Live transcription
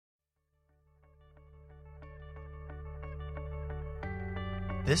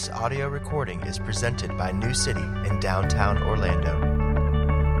This audio recording is presented by New City in downtown Orlando.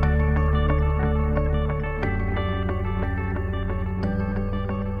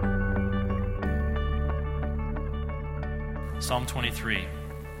 Psalm 23.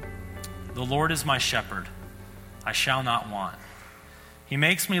 The Lord is my shepherd, I shall not want. He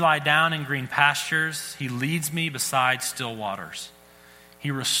makes me lie down in green pastures. He leads me beside still waters. He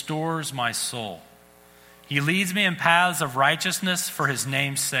restores my soul. He leads me in paths of righteousness for his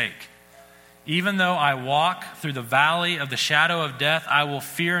name's sake. Even though I walk through the valley of the shadow of death, I will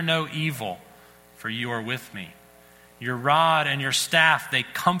fear no evil, for you are with me. Your rod and your staff, they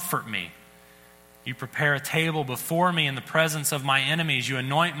comfort me. You prepare a table before me in the presence of my enemies. You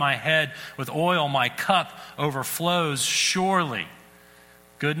anoint my head with oil. My cup overflows. Surely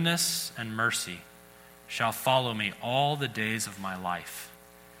goodness and mercy shall follow me all the days of my life,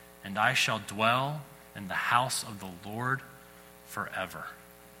 and I shall dwell in the house of the Lord forever.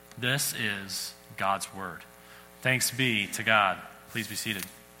 This is God's word. Thanks be to God. Please be seated.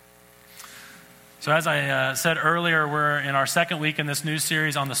 So as I said earlier, we're in our second week in this new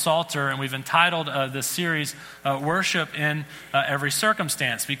series on the Psalter, and we've entitled this series, Worship in Every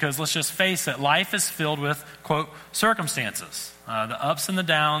Circumstance, because let's just face it, life is filled with, quote, circumstances, the ups and the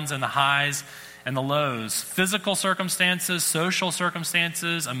downs and the highs and the lows, physical circumstances, social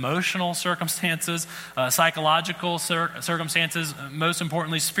circumstances, emotional circumstances, psychological circumstances, most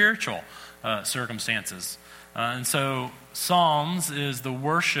importantly, spiritual circumstances. And so Psalms is the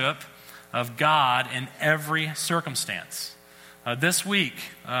worship of God in every circumstance. This week,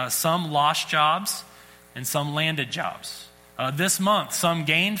 some lost jobs and some landed jobs. This month, some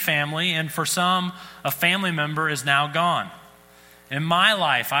gained family, and for some, a family member is now gone. In my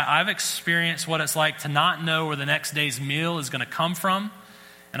life, I've experienced what it's like to not know where the next day's meal is going to come from,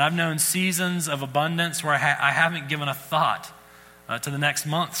 and I've known seasons of abundance where I haven't given a thought to the next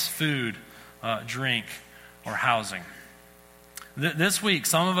month's food, drink, or housing. This week,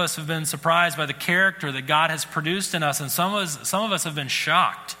 some of us have been surprised by the character that God has produced in us, and some of us have been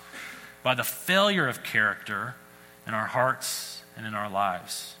shocked by the failure of character in our hearts and in our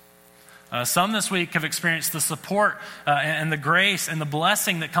lives. Some this week have experienced the support and the grace and the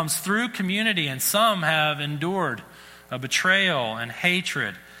blessing that comes through community, and some have endured betrayal and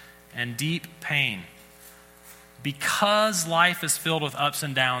hatred and deep pain. Because life is filled with ups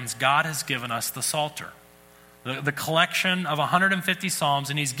and downs, God has given us the Psalter, the collection of 150 Psalms,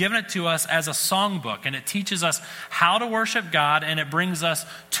 and he's given it to us as a songbook, and it teaches us how to worship God, and it brings us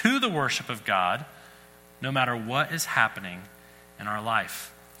to the worship of God no matter what is happening in our life.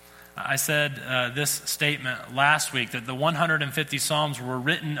 I said this statement last week, that the 150 Psalms were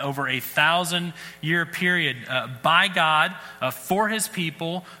written over a 1,000-year period by God, for his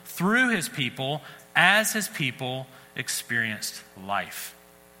people, through his people, as his people experienced life.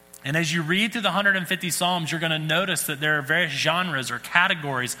 And as you read through the 150 Psalms, you're going to notice that there are various genres or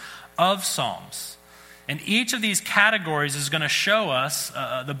categories of Psalms. And each of these categories is going to show us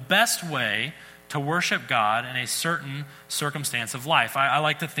the best way to worship God in a certain circumstance of life. I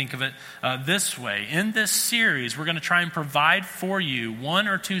like to think of it this way. In this series, we're going to try and provide for you one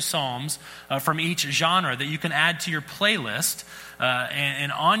or two Psalms from each genre that you can add to your playlist.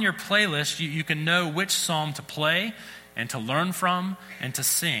 And on your playlist, you can know which Psalm to play and to learn from and to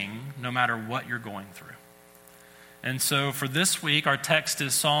sing no matter what you're going through. And so for this week, our text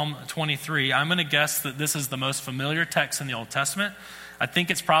is Psalm 23. I'm going to guess that this is the most familiar text in the Old Testament. I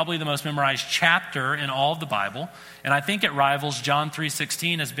think it's probably the most memorized chapter in all of the Bible, and I think it rivals John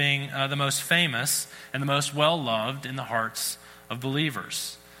 3:16 as being the most famous and the most well-loved in the hearts of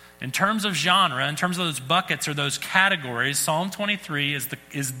believers. In terms of genre, in terms of those buckets or those categories, Psalm 23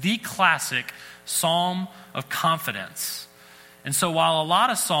 is the classic psalm of confidence. And so while a lot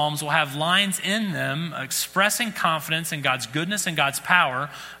of Psalms will have lines in them expressing confidence in God's goodness and God's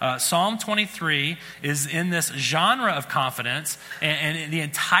power, Psalm 23 is in this genre of confidence, and the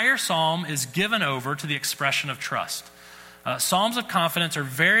entire Psalm is given over to the expression of trust. Psalms of confidence are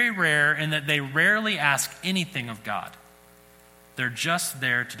very rare in that they rarely ask anything of God. They're just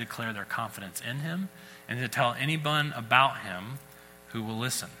there to declare their confidence in him and to tell anyone about him who will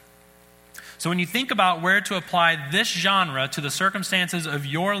listen. So when you think about where to apply this genre to the circumstances of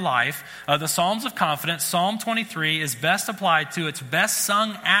your life, the Psalms of Confidence, Psalm 23 is best applied to, it's best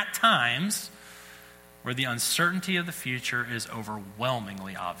sung at times where the uncertainty of the future is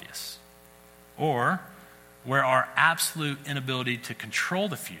overwhelmingly obvious, or where our absolute inability to control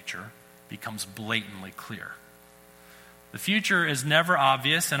the future becomes blatantly clear. The future is never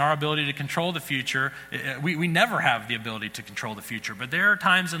obvious, and our ability to control the future, we never have the ability to control the future. But there are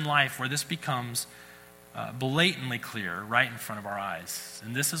times in life where this becomes blatantly clear right in front of our eyes.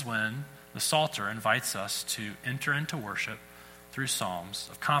 And this is when the Psalter invites us to enter into worship through psalms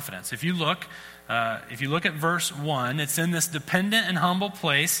of confidence. If you look at verse 1, it's in this dependent and humble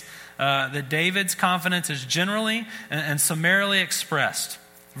place that David's confidence is generally and summarily expressed.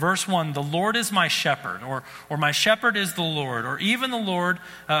 Verse 1, the Lord is my shepherd, or my shepherd is the Lord, or even the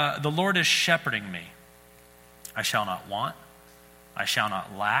Lord is shepherding me. I shall not want, I shall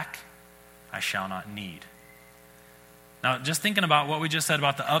not lack, I shall not need. Now, just thinking about what we just said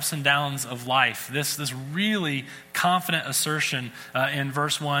about the ups and downs of life, this really confident assertion in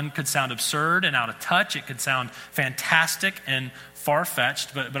verse 1 could sound absurd and out of touch. It could sound fantastic and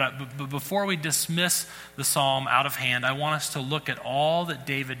far-fetched. But before we dismiss the psalm out of hand, I want us to look at all that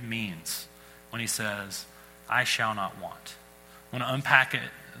David means when he says, I shall not want. I want to unpack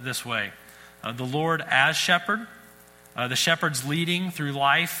it this way. The Lord as shepherd, the shepherd's leading through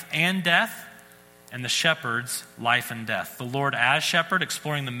life and death, and the shepherd's life and death. The Lord as shepherd,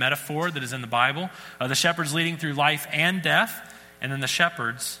 exploring the metaphor that is in the Bible. The shepherd's leading through life and death, and then the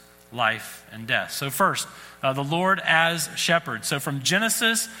shepherd's life and death. So first, the Lord as shepherd. So from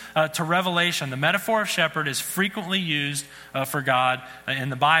Genesis to Revelation, the metaphor of shepherd is frequently used for God in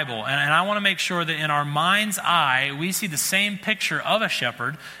the Bible. And I want to make sure that in our mind's eye, we see the same picture of a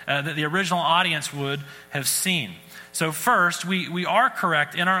shepherd that the original audience would have seen. So first, we are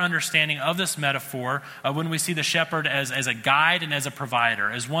correct in our understanding of this metaphor when we see the shepherd as a guide and as a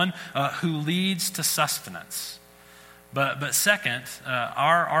provider, as one who leads to sustenance. But second,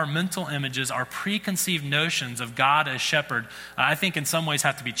 our mental images, our preconceived notions of God as shepherd, I think in some ways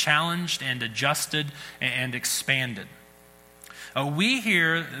have to be challenged and adjusted and expanded. We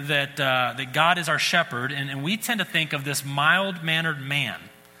hear that God is our shepherd, and we tend to think of this mild-mannered man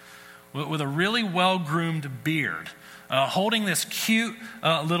with a really well-groomed beard, holding this cute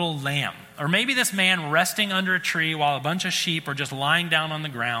little lamb. Or maybe this man resting under a tree while a bunch of sheep are just lying down on the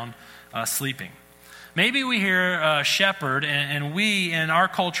ground sleeping. Maybe we hear shepherd, and we, in our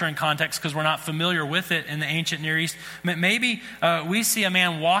culture and context, because we're not familiar with it in the ancient Near East, maybe we see a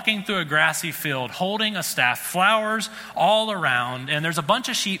man walking through a grassy field, holding a staff, flowers all around, and there's a bunch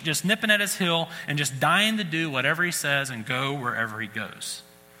of sheep just nipping at his heel and just dying to do whatever he says and go wherever he goes.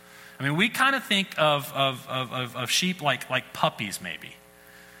 I mean, we kind of think of sheep like puppies, maybe.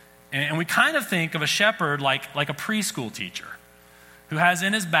 And we kind of think of a shepherd like a preschool teacher who has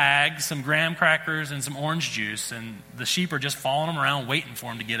in his bag some graham crackers and some orange juice, and the sheep are just following him around waiting for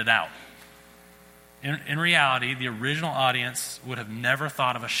him to get it out. In reality, the original audience would have never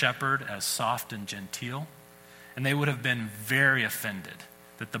thought of a shepherd as soft and genteel, and they would have been very offended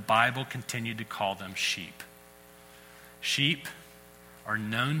that the Bible continued to call them sheep. Sheep are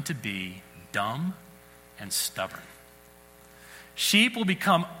known to be dumb and stubborn. Sheep will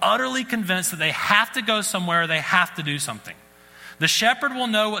become utterly convinced that they have to go somewhere, they have to do something. The shepherd will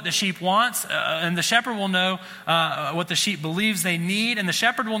know what the sheep wants, and the shepherd will know what the sheep believes they need, and the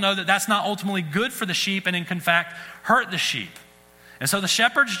shepherd will know that that's not ultimately good for the sheep and can, in fact, hurt the sheep. And so the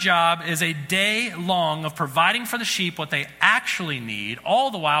shepherd's job is a day long of providing for the sheep what they actually need, all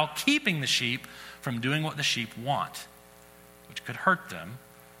the while keeping the sheep from doing what the sheep want, which could hurt them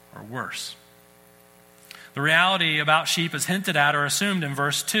or worse. The reality about sheep is hinted at or assumed in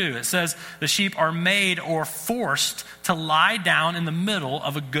verse 2. It says the sheep are made or forced to lie down in the middle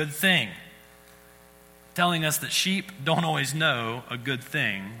of a good thing, telling us that sheep don't always know a good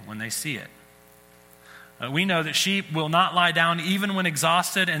thing when they see it. We know that sheep will not lie down even when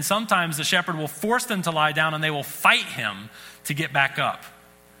exhausted, and sometimes the shepherd will force them to lie down and they will fight him to get back up.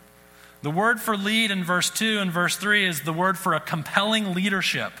 The word for lead in verse 2 and verse 3 is the word for a compelling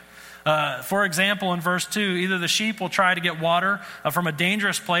leadership. For example, in verse 2, either the sheep will try to get water from a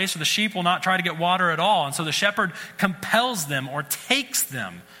dangerous place, or the sheep will not try to get water at all. And so the shepherd compels them or takes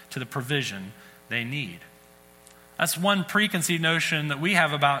them to the provision they need. That's one preconceived notion that we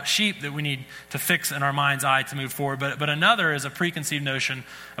have about sheep that we need to fix in our mind's eye to move forward. But another is a preconceived notion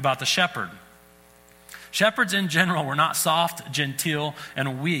about the shepherd. Shepherds in general were not soft, genteel,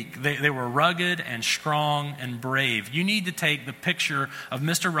 and weak. They were rugged and strong and brave. You need to take the picture of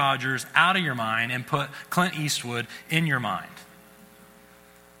Mr. Rogers out of your mind and put Clint Eastwood in your mind.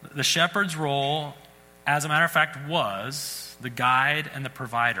 The shepherd's role, as a matter of fact, was the guide and the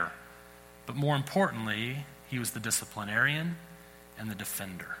provider. But more importantly, he was the disciplinarian and the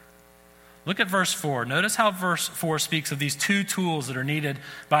defender. Look at verse 4. Notice how verse 4 speaks of these two tools that are needed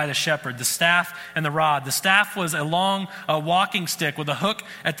by the shepherd, the staff and the rod. The staff was a long walking stick with a hook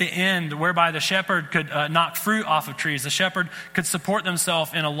at the end whereby the shepherd could knock fruit off of trees. The shepherd could support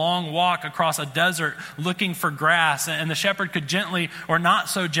themselves in a long walk across a desert looking for grass, and the shepherd could gently or not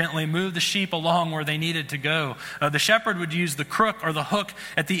so gently move the sheep along where they needed to go. The shepherd would use the crook or the hook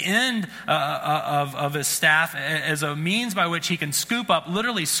at the end of his staff as a means by which he can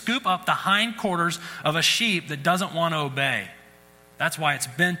literally scoop up the hindquarters of a sheep that doesn't want to obey. That's why it's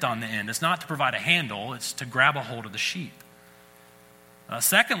bent on the end. It's not to provide a handle, it's to grab a hold of the sheep.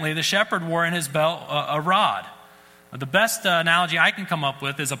 Secondly, the shepherd wore in his belt a rod. The best analogy I can come up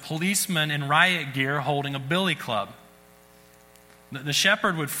with is a policeman in riot gear holding a billy club. The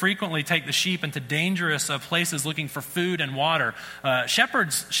shepherd would frequently take the sheep into dangerous places looking for food and water.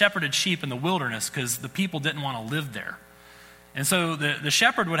 Shepherds shepherded sheep in the wilderness because the people didn't want to live there. And so the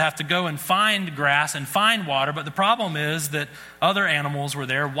shepherd would have to go and find grass and find water, but the problem is that other animals were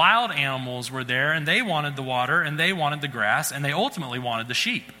there, wild animals were there, and they wanted the water, and they wanted the grass, and they ultimately wanted the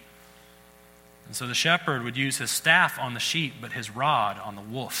sheep. And so the shepherd would use his staff on the sheep, but his rod on the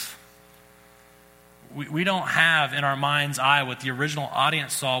wolf. We don't have in our mind's eye what the original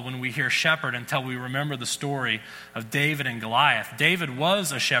audience saw when we hear shepherd until we remember the story of David and Goliath. David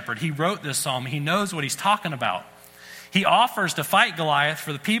was a shepherd. He wrote this psalm. He knows what he's talking about. He offers to fight Goliath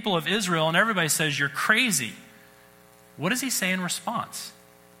for the people of Israel, and everybody says, "You're crazy." What does he say in response?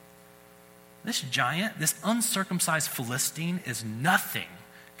 This giant, this uncircumcised Philistine is nothing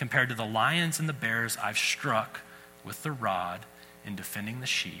compared to the lions and the bears I've struck with the rod in defending the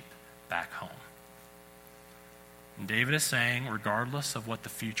sheep back home. And David is saying, regardless of what the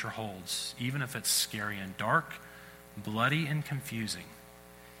future holds, even if it's scary and dark, bloody and confusing,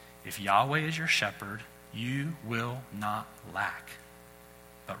 if Yahweh is your shepherd, you will not lack.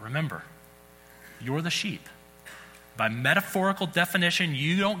 But remember, you're the sheep. By metaphorical definition,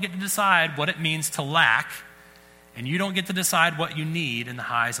 you don't get to decide what it means to lack, and you don't get to decide what you need in the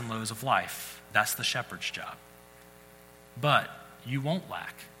highs and lows of life. That's the shepherd's job. But you won't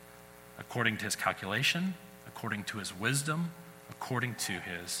lack, according to his calculation, according to his wisdom, according to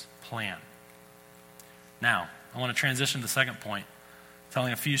his plan. Now, I want to transition to the second point,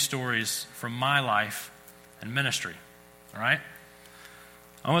 telling a few stories from my life and ministry. All right?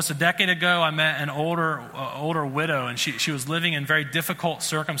 Almost a decade ago, I met an older widow, and she was living in very difficult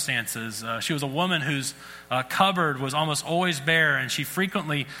circumstances. She was a woman whose cupboard was almost always bare, and she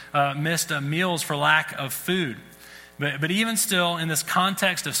frequently missed meals for lack of food. But even still, in this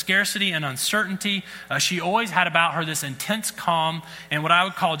context of scarcity and uncertainty, she always had about her this intense calm and what I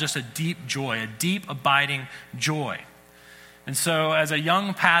would call just a deep joy, a deep abiding joy. And so as a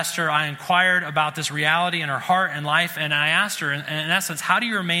young pastor, I inquired about this reality in her heart and life, and I asked her, in essence, how do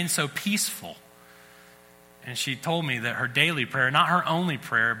you remain so peaceful? And she told me that her daily prayer, not her only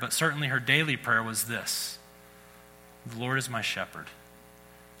prayer, but certainly her daily prayer was this: "The Lord is my shepherd,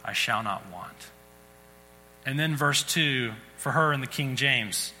 I shall not want." And then verse 2, for her in the King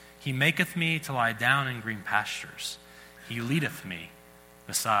James, "He maketh me to lie down in green pastures. He leadeth me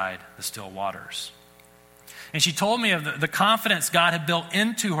beside the still waters." And she told me of the confidence God had built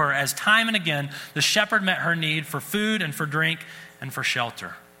into her as time and again the shepherd met her need for food and for drink and for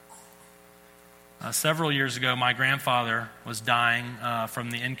shelter. Several years ago, my grandfather was dying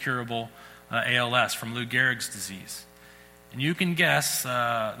from the incurable ALS, from Lou Gehrig's disease. And you can guess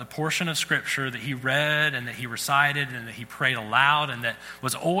the portion of Scripture that he read and that he recited and that he prayed aloud and that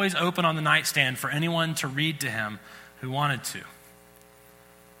was always open on the nightstand for anyone to read to him who wanted to.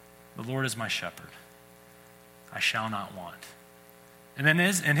 "The Lord is my shepherd, I shall not want." And then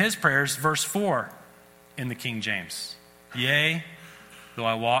in his prayers, verse 4 in the King James, "Yea, though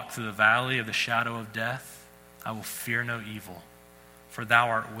I walk through the valley of the shadow of death, I will fear no evil, for thou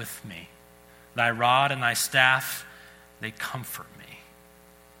art with me. Thy rod and thy staff, they comfort me."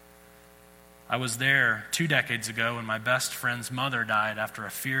 I was there 2 decades ago when my best friend's mother died after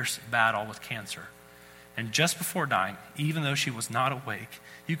a fierce battle with cancer. And just before dying, even though she was not awake,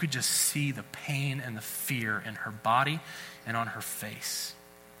 you could just see the pain and the fear in her body and on her face.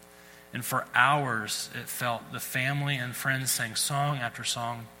 And for hours, it felt the family and friends sang song after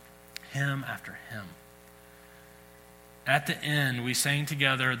song, hymn after hymn. At the end, we sang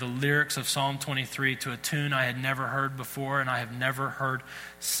together the lyrics of Psalm 23 to a tune I had never heard before and I have never heard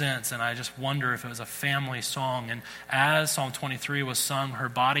since. And I just wonder if it was a family song. And as Psalm 23 was sung, her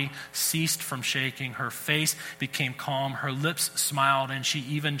body ceased from shaking, her face became calm, her lips smiled, and she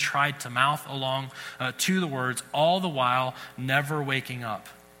even tried to mouth along to the words, all the while never waking up.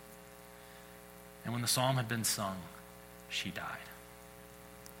 And when the psalm had been sung, she died.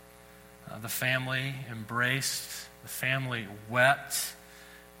 The family embraced, the family wept,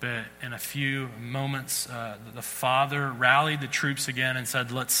 but in a few moments, the father rallied the troops again and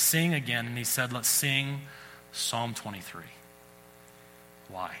said, let's sing again. And he said, let's sing Psalm 23.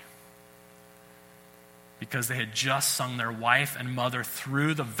 Why? Because they had just sung their wife and mother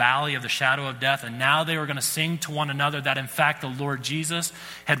through the valley of the shadow of death, and now they were going to sing to one another that in fact the Lord Jesus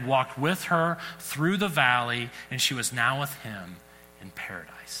had walked with her through the valley, and she was now with him in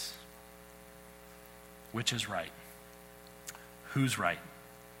paradise. Which is right? Who's right?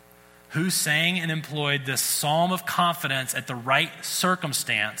 Who sang and employed this psalm of confidence at the right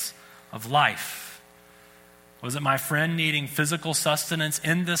circumstance of life? Was it my friend needing physical sustenance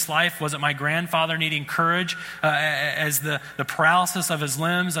in this life? Was it my grandfather needing courage as the paralysis of his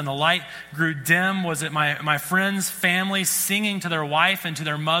limbs and the light grew dim? Was it my friend's family singing to their wife and to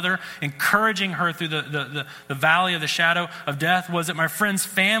their mother, encouraging her through the valley of the shadow of death? Was it my friend's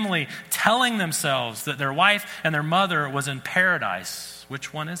family telling themselves that their wife and their mother was in paradise?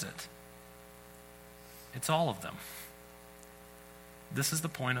 Which one is it? It's all of them. This is the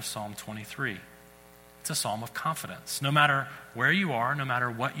point of Psalm 23. It's a psalm of confidence. No matter where you are, no matter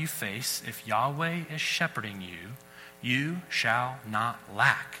what you face, if Yahweh is shepherding you, you shall not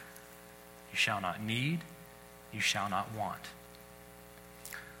lack. You shall not need. You shall not want.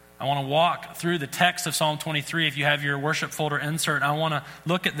 I want to walk through the text of Psalm 23. If you have your worship folder insert, I want to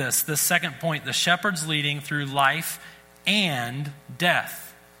look at this second point, the shepherd's leading through life and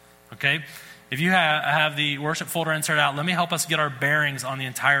death. Okay? If you have the worship folder insert out, let me help us get our bearings on the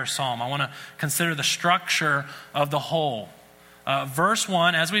entire psalm. I want to consider the structure of the whole. Verse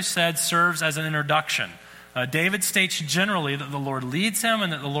 1, as we've said, serves as an introduction. David states generally that the Lord leads him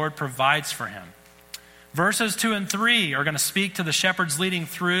and that the Lord provides for him. Verses 2 and 3 are going to speak to the shepherds leading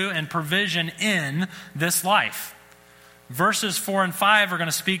through and provision in this life. Verses 4 and 5 are going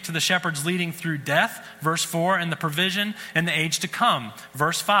to speak to the shepherds leading through death. Verse 4, and the provision in the age to come.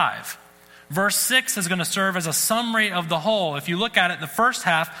 Verse 5. Verse 6 is going to serve as a summary of the whole. If you look at it, the first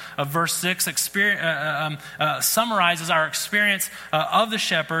half of verse 6 summarizes our experience of the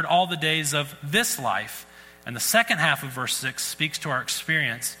shepherd all the days of this life. And the second half of verse 6 speaks to our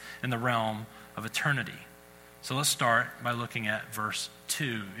experience in the realm of eternity. So let's start by looking at verse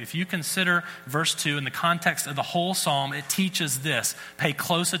 2. If you consider verse 2 in the context of the whole psalm, it teaches this. Pay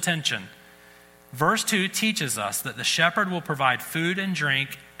close attention. Verse 2 teaches us that the shepherd will provide food and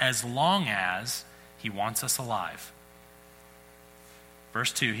drink as long as he wants us alive.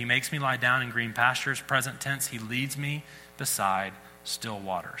 Verse 2, he makes me lie down in green pastures. Present tense, he leads me beside still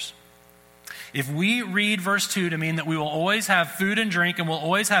waters. If we read verse 2 to mean that we will always have food and drink and we'll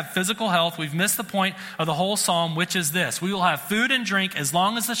always have physical health, we've missed the point of the whole psalm, which is this. We will have food and drink as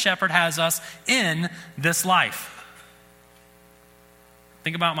long as the shepherd has us in this life.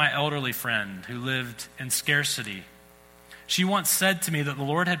 Think about my elderly friend who lived in scarcity. She once said to me that the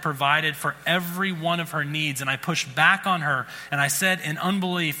Lord had provided for every one of her needs, and I pushed back on her, and I said in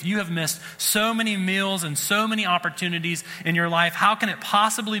unbelief, you have missed so many meals and so many opportunities in your life. How can it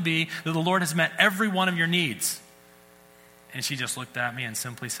possibly be that the Lord has met every one of your needs? And she just looked at me and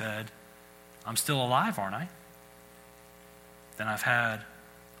simply said, I'm still alive, aren't I? Then I've had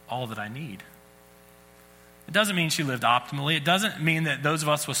all that I need. It doesn't mean she lived optimally. It doesn't mean that those of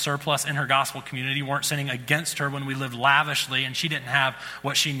us with surplus in her gospel community weren't sinning against her when we lived lavishly and she didn't have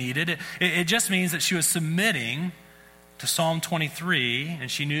what she needed. It just means that she was submitting to Psalm 23,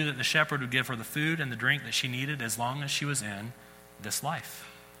 and she knew that the shepherd would give her the food and the drink that she needed as long as she was in this life.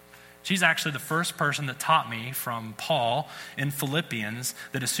 She's actually the first person that taught me from Paul in Philippians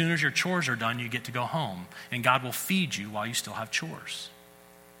that as soon as your chores are done, you get to go home, and God will feed you while you still have chores.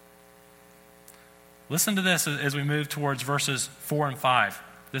 Listen to this as we move towards verses 4 and 5.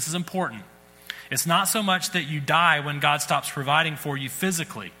 This is important. It's not so much that you die when God stops providing for you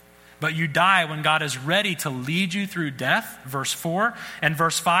physically, but you die when God is ready to lead you through death, verse 4, and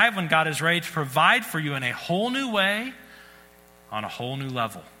verse 5, when God is ready to provide for you in a whole new way, on a whole new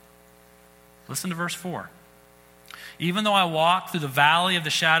level. Listen to verse 4. Even though I walk through the valley of the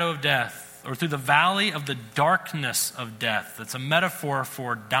shadow of death, or through the valley of the darkness of death, that's a metaphor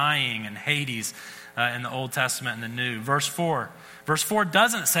for dying and Hades, in the Old Testament and the New. Verse 4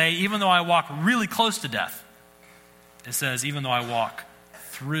 doesn't say, even though I walk really close to death. It says, even though I walk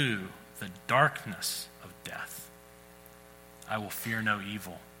through the darkness of death, I will fear no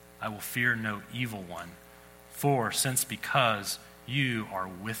evil. I will fear no evil one. Because you are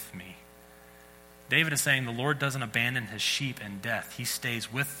with me. David is saying the Lord doesn't abandon his sheep in death. He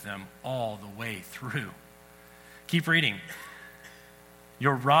stays with them all the way through. Keep reading.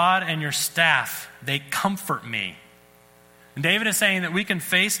 Your rod and your staff, they comfort me. And David is saying that we can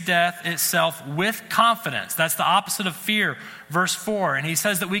face death itself with confidence. That's the opposite of fear, verse 4. And he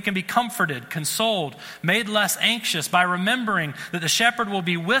says that we can be comforted, consoled, made less anxious by remembering that the shepherd will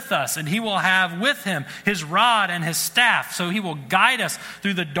be with us and he will have with him his rod and his staff. So he will guide us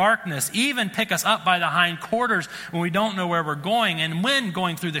through the darkness, even pick us up by the hind quarters when we don't know where we're going. And when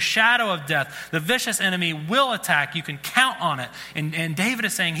going through the shadow of death, the vicious enemy will attack. You can count on it. And David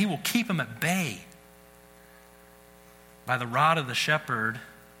is saying he will keep him at bay. By the rod of the shepherd,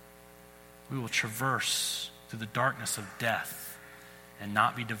 we will traverse through the darkness of death and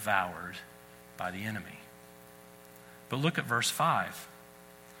not be devoured by the enemy. But look at verse 5.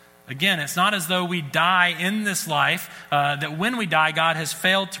 Again, it's not as though we die in this life, that when we die, God has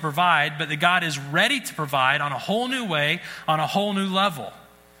failed to provide, but that God is ready to provide on a whole new way, on a whole new level.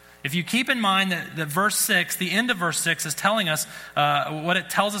 If you keep in mind that verse 6, the end of verse 6 is telling us what it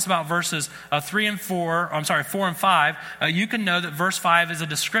tells us about verses 4 and 5, you can know that verse 5 is a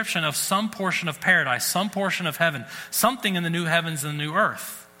description of some portion of paradise, some portion of heaven, something in the new heavens and the new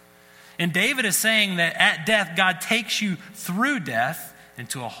earth. And David is saying that at death, God takes you through death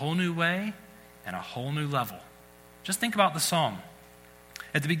into a whole new way and a whole new level. Just think about the psalm.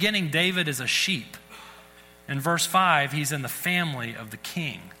 At the beginning, David is a sheep. In verse 5, he's in the family of the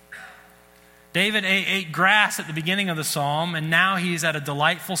king. David ate grass at the beginning of the psalm, and now he's at a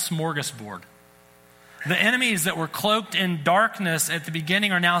delightful smorgasbord. The enemies that were cloaked in darkness at the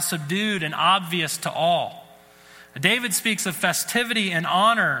beginning are now subdued and obvious to all. David speaks of festivity and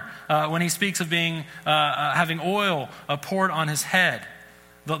honor when he speaks of having oil poured on his head.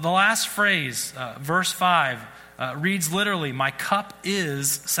 The last phrase, verse 5, reads literally, "My cup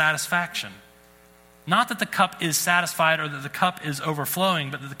is satisfaction." Not that the cup is satisfied or that the cup is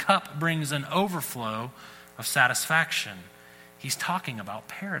overflowing, but that the cup brings an overflow of satisfaction. He's talking about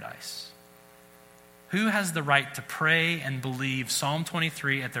paradise. Who has the right to pray and believe Psalm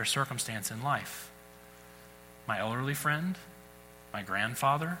 23 at their circumstance in life? My elderly friend, my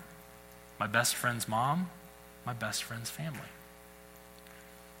grandfather, my best friend's mom, my best friend's family.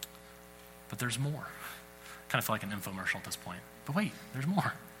 But there's more. I kind of feel like an infomercial at this point. But wait, there's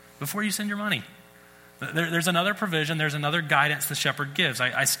more. Before you send your money, there's another provision, there's another guidance the shepherd gives.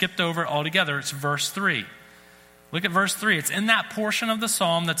 I skipped over it altogether. It's verse 3. Look at verse 3. It's in that portion of the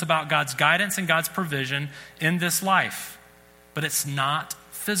psalm that's about God's guidance and God's provision in this life. But it's not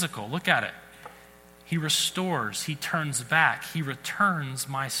physical. Look at it. He restores, he turns back, he returns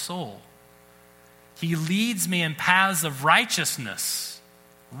my soul. He leads me in paths of righteousness,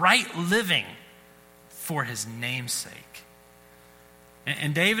 right living for his name's sake.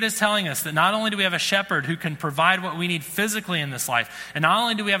 And David is telling us that not only do we have a shepherd who can provide what we need physically in this life, and not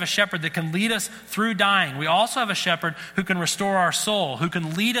only do we have a shepherd that can lead us through dying, we also have a shepherd who can restore our soul, who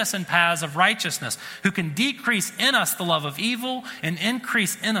can lead us in paths of righteousness, who can decrease in us the love of evil and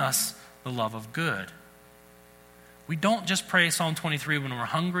increase in us the love of good. We don't just pray Psalm 23 when we're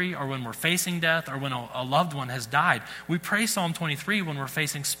hungry or when we're facing death or when a loved one has died. We pray Psalm 23 when we're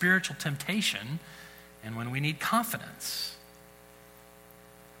facing spiritual temptation and when we need confidence.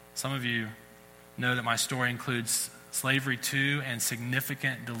 Some of you know that my story includes slavery to and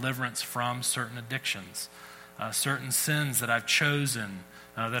significant deliverance from certain addictions, certain sins that I've chosen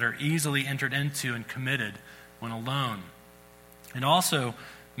that are easily entered into and committed when alone. And also,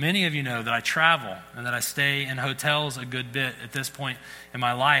 many of you know that I travel and that I stay in hotels a good bit at this point in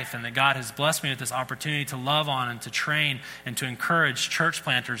my life, and that God has blessed me with this opportunity to love on and to train and to encourage church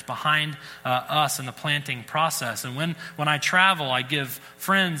planters behind us in the planting process. And when I travel, I give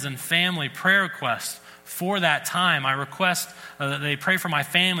friends and family prayer requests for that time. I request that they pray for my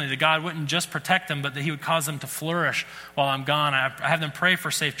family, that God wouldn't just protect them, but that he would cause them to flourish while I'm gone. I have them pray for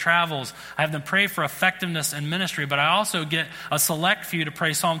safe travels. I have them pray for effectiveness in ministry, but I also get a select few to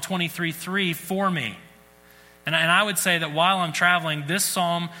pray Psalm 23:3 for me. And I would say that while I'm traveling, this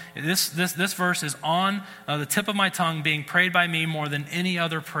psalm, this verse is on the tip of my tongue, being prayed by me more than any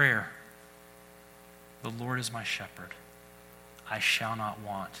other prayer. The Lord is my shepherd. I shall not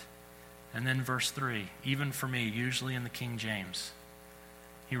want. And then verse 3, even for me, usually in the King James,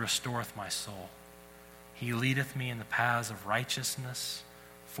 he restoreth my soul. He leadeth me in the paths of righteousness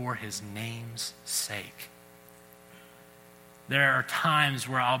for his name's sake. There are times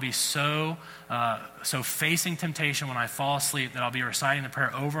where I'll be so facing temptation when I fall asleep that I'll be reciting the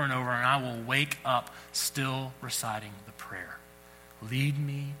prayer over and over, and I will wake up still reciting the prayer. Lead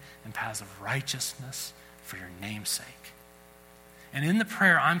me in paths of righteousness for your name's sake. And in the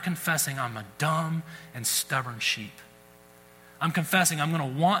prayer, I'm confessing I'm a dumb and stubborn sheep. I'm confessing I'm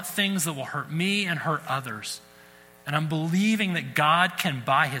going to want things that will hurt me and hurt others. And I'm believing that God can,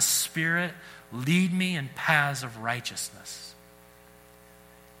 by his Spirit, lead me in paths of righteousness.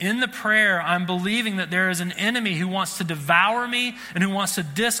 In the prayer, I'm believing that there is an enemy who wants to devour me and who wants to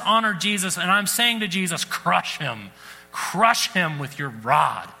dishonor Jesus. And I'm saying to Jesus, crush him with your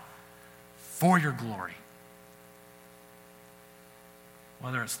rod for your glory.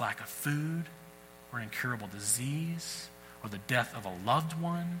 Whether it's lack of food or an incurable disease or the death of a loved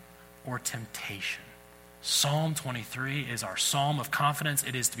one or temptation. Psalm 23 is our psalm of confidence.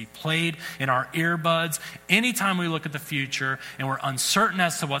 It is to be played in our earbuds anytime we look at the future and we're uncertain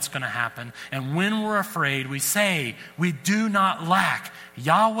as to what's going to happen. And when we're afraid, we say, we do not lack.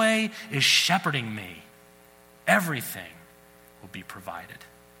 Yahweh is shepherding me. Everything will be provided.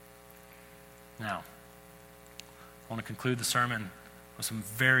 Now, I want to conclude the sermon with some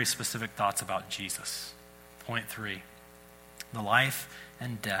very specific thoughts about Jesus. Point 3, the life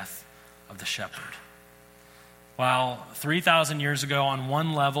and death of the shepherd. While 3,000 years ago, on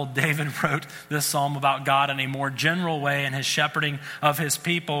one level, David wrote this psalm about God in a more general way in his shepherding of his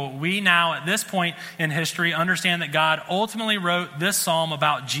people, we now, at this point in history, understand that God ultimately wrote this psalm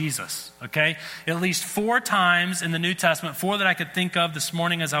about Jesus, okay? At least 4 times in the New Testament, 4 that I could think of this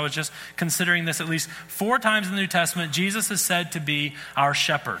morning as I was just considering this, at least 4 times in the New Testament, Jesus is said to be our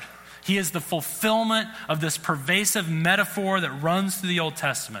shepherd. He is the fulfillment of this pervasive metaphor that runs through the Old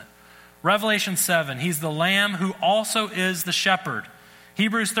Testament. Revelation 7, he's the lamb who also is the shepherd.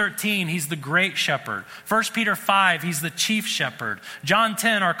 Hebrews 13, he's the great shepherd. 1 Peter 5, he's the chief shepherd. John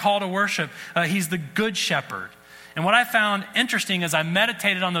 10, our call to worship, he's the good shepherd. And what I found interesting as I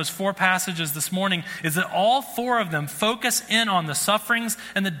meditated on those 4 passages this morning is that all 4 of them focus in on the sufferings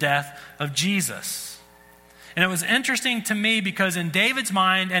and the death of Jesus. And it was interesting to me because in David's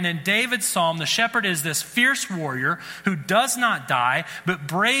mind and in David's psalm, the shepherd is this fierce warrior who does not die, but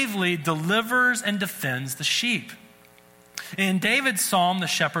bravely delivers and defends the sheep. In David's psalm, the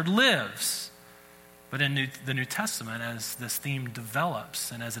shepherd lives. But in the New Testament, as this theme develops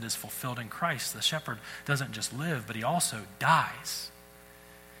and as it is fulfilled in Christ, the shepherd doesn't just live, but he also dies.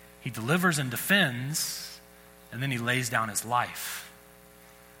 He delivers and defends, and then he lays down his life.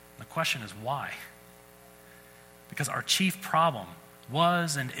 The question is why? Because our chief problem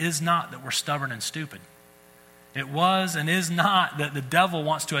was and is not that we're stubborn and stupid. It was and is not that the devil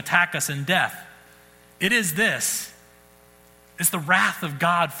wants to attack us in death. It is this. It's the wrath of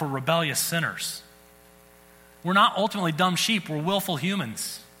God for rebellious sinners. We're not ultimately dumb sheep. We're willful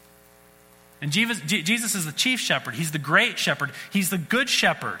humans. And Jesus is the chief shepherd. He's the great shepherd. He's the good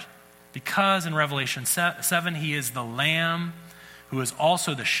shepherd. Because in Revelation 7, he is the lamb who is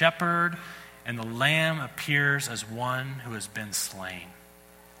also the shepherd. And the lamb appears as one who has been slain.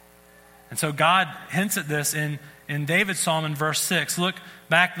 And so God hints at this in David's psalm in verse 6. Look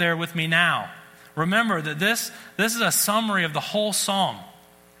back there with me now. Remember that this is a summary of the whole psalm.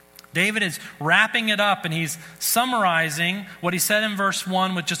 David is wrapping it up and he's summarizing what he said in verse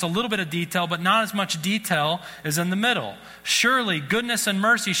 1 with just a little bit of detail, but not as much detail as in the middle. Surely goodness and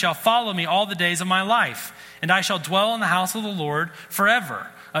mercy shall follow me all the days of my life, and I shall dwell in the house of the Lord forever.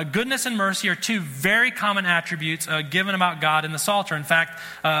 Goodness and mercy are 2 very common attributes given about God in the Psalter. In fact,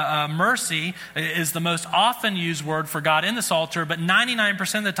 mercy is the most often used word for God in the Psalter, but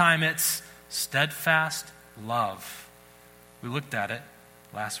 99% of the time it's steadfast love. We looked at it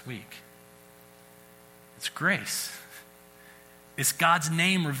last week. It's grace. It's God's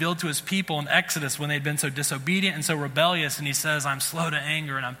name revealed to his people in Exodus when they'd been so disobedient and so rebellious. And he says, I'm slow to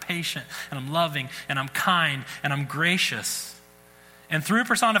anger and I'm patient and I'm loving and I'm kind and I'm gracious. And through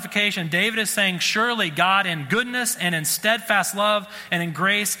personification, David is saying, surely God in goodness and in steadfast love and in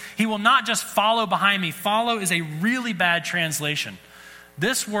grace, he will not just follow behind me. Follow is a really bad translation.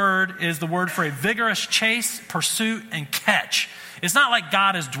 This word is the word for a vigorous chase, pursuit, and catch. It's not like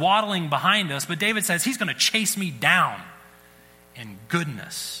God is dawdling behind us, but David says he's going to chase me down in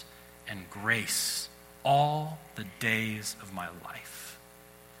goodness and grace all the days of my life.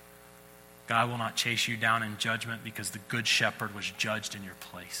 God will not chase you down in judgment because the good shepherd was judged in your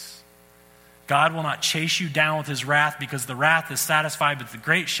place. God will not chase you down with his wrath because the wrath is satisfied with the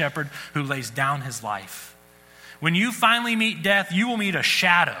great shepherd who lays down his life. When you finally meet death, you will meet a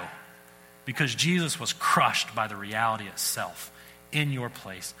shadow because Jesus was crushed by the reality itself in your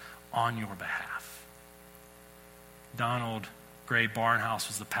place, on your behalf. Donald Gray Barnhouse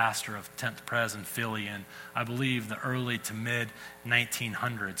was the pastor of 10th Pres in Philly in, I believe, the early to mid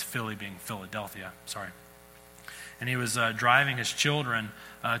 1900s, Philly being Philadelphia, And he was driving his children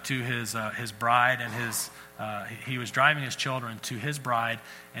to his bride and he was driving his children to his bride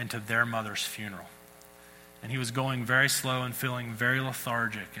and to their mother's funeral. And he was going very slow and feeling very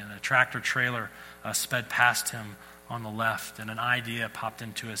lethargic, and a tractor trailer sped past him on the left, and an idea popped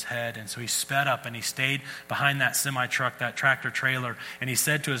into his head. And so he sped up and he stayed behind that semi-truck, that tractor trailer, and he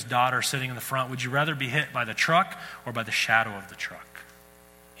said to his daughter sitting in the front, "Would you rather be hit by the truck or by the shadow of the truck?"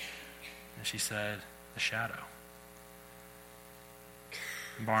 And she said, "The shadow."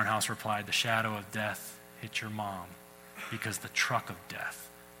 And Barnhouse replied, "The shadow of death hit your mom because the truck of death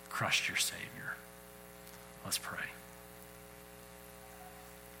crushed your Savior." Let's pray.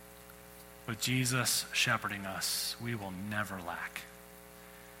 With Jesus shepherding us, we will never lack.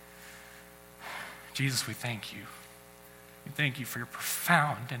 Jesus, we thank you. We thank you for your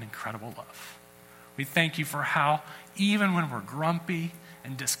profound and incredible love. We thank you for how even when we're grumpy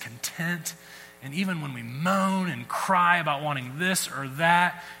and discontent, and even when we moan and cry about wanting this or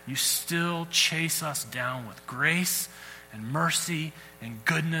that, you still chase us down with grace and mercy and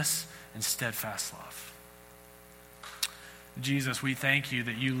goodness and steadfast love. Jesus, we thank you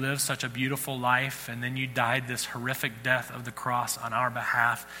that you lived such a beautiful life and then you died this horrific death of the cross on our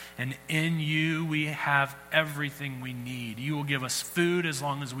behalf. And in you, we have everything we need. You will give us food as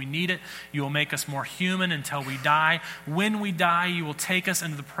long as we need it. You will make us more human until we die. When we die, you will take us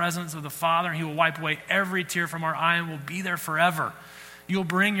into the presence of the Father, and he will wipe away every tear from our eye and we'll be there forever. You'll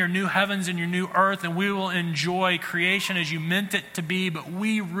bring your new heavens and your new earth, and we will enjoy creation as you meant it to be, but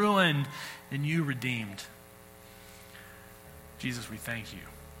we ruined and you redeemed. Jesus, we thank you.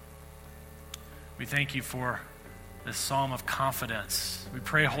 We thank you for this psalm of confidence. We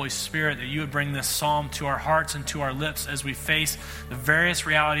pray, Holy Spirit, that you would bring this psalm to our hearts and to our lips as we face the various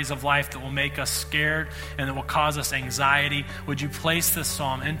realities of life that will make us scared and that will cause us anxiety. Would you place this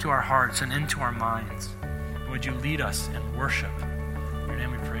psalm into our hearts and into our minds? And would you lead us in worship? In your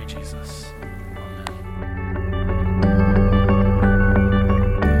name we pray, Jesus.